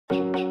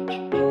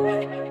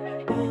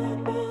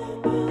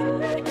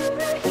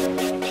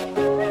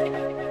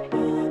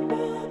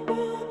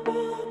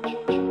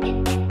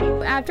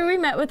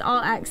met with All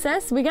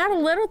Access, we got a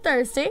little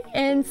thirsty,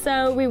 and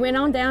so we went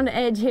on down to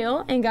Edge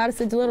Hill and got us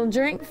a little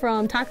drink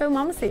from Taco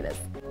Mamacitas.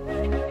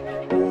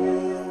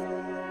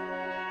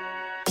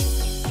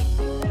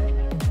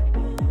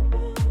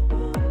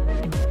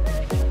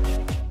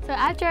 So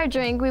after our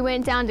drink, we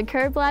went down to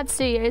Curb Lab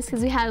Studios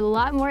because we had a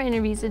lot more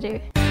interviews to do.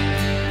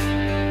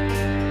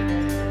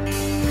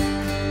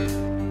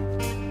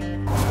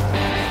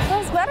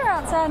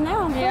 Outside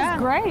now. Yeah.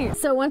 Great.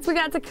 So once we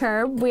got to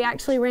Curb, we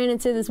actually ran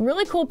into this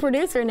really cool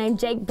producer named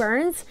Jake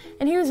Burns,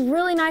 and he was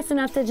really nice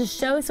enough to just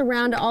show us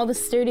around to all the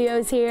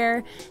studios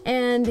here,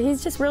 and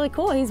he's just really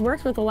cool. He's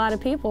worked with a lot of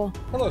people.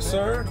 Hello,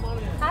 sir.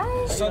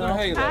 Hi. Southern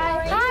Halo.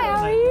 Hi. Hi,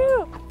 how are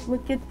you?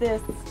 Look at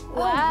this. Wow. Oh,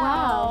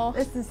 wow.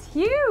 This is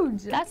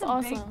huge. That's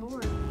awesome. Big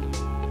board.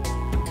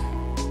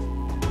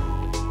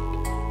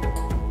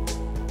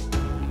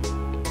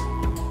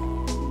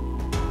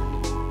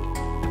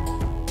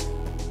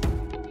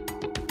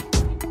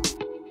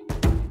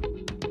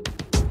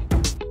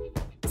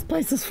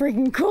 Place is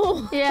freaking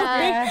cool.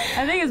 Yeah.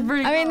 I think it's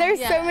pretty cool. I mean,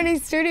 there's so many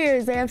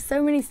studios. They have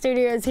so many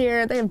studios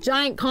here. They have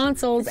giant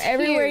consoles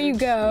everywhere you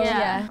go.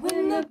 Yeah.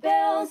 When the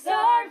bells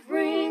are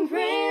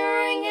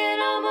ringing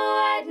on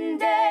my wedding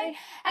day,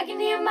 I can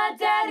hear my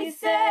daddy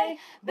say,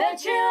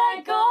 bet you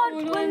like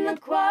gold. When the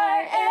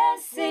choir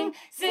is singing,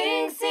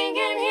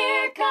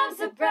 here comes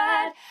the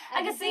bride.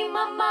 I can see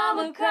my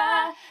mama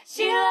cry,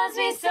 she loves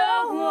me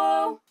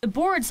so. The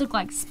boards look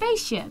like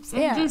spaceships.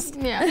 And just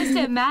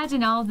to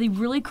imagine all the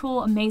really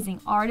cool,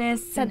 amazing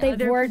artists that and they've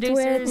other worked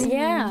producers. with.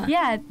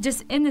 Yeah,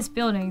 just in this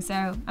building.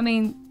 So, I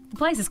mean, the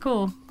place is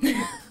cool.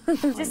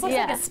 Just looks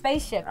like a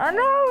spaceship. I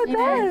know, it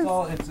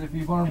does. It's if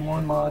you learn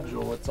one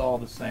module, it's all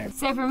the same.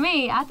 So for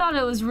me, I thought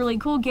it was really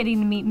cool getting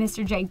to meet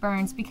Mr. Jake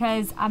Burns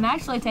because I'm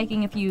actually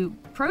taking a few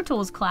Pro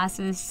Tools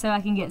classes so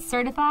I can get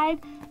certified.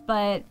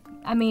 But,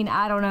 I mean,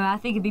 I don't know. I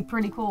think it'd be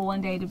pretty cool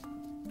one day to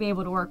be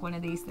able to work one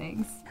of these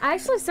things. I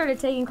actually started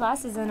taking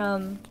classes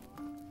in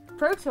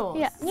Pro Tools.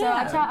 Yeah. So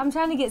I'm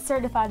trying to get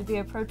certified to be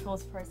a Pro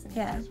Tools person.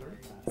 Yeah.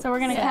 So we're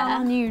gonna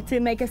count on you to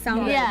make us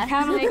sound good. Yeah,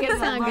 make it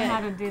sound Learn good. how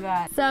to do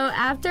that. So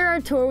after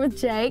our tour with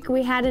Jake,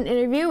 we had an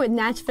interview with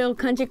Nashville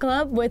Country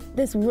Club with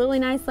this really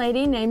nice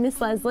lady named Miss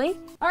Leslie.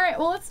 All right,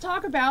 well, let's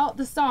talk about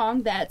the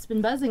song that's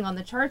been buzzing on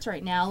the charts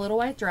right now, Little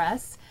White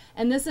Dress.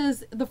 And this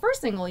is the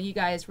first single you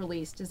guys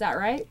released, is that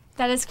right?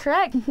 That is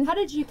correct. How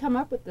did you come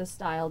up with this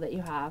style that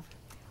you have?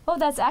 Well,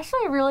 that's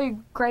actually a really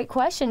great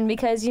question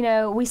because, you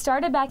know, we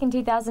started back in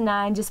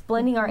 2009 just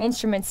blending our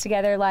instruments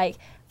together. Like,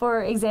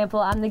 for example,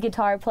 I'm the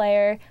guitar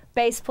player,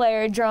 bass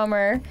player,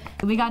 drummer.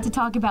 We got to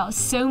talk about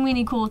so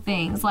many cool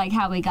things, like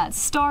how we got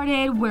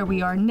started, where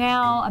we are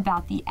now,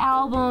 about the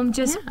album,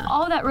 just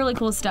all that really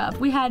cool stuff.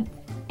 We had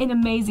an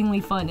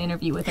amazingly fun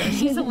interview with her.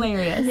 She's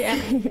hilarious.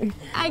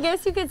 I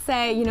guess you could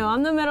say, you know,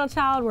 I'm the middle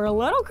child. We're a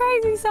little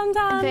crazy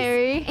sometimes.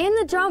 Very. And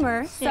the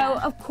drummer. So,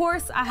 of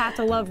course, I have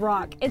to love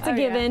rock. It's a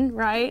given,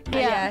 right?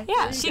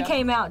 Yeah. She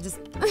came out just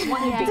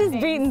Just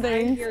beating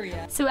things.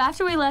 So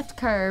after we left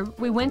Curb,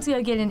 we went to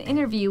go get an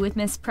interview with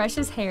Miss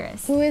Precious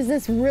Harris. Who is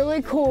this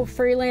really cool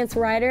freelance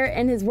writer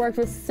and has worked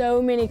with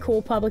so many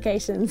cool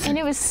publications. And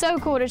it was so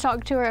cool to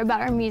talk to her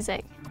about our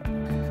music.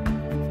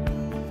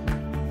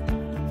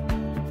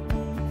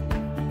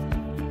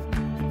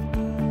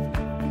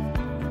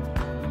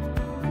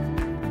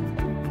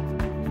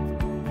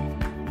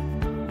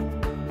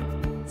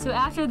 So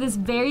after this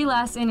very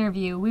last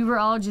interview, we were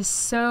all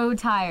just so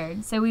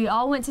tired. So we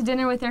all went to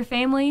dinner with our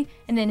family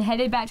and then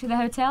headed back to the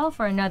hotel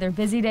for another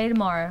busy day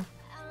tomorrow.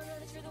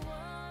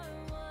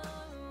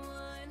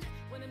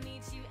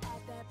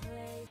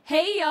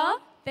 Hey y'all!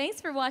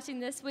 Thanks for watching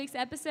this week's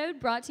episode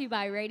brought to you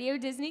by Radio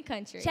Disney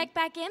Country. Check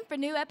back in for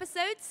new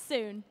episodes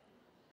soon.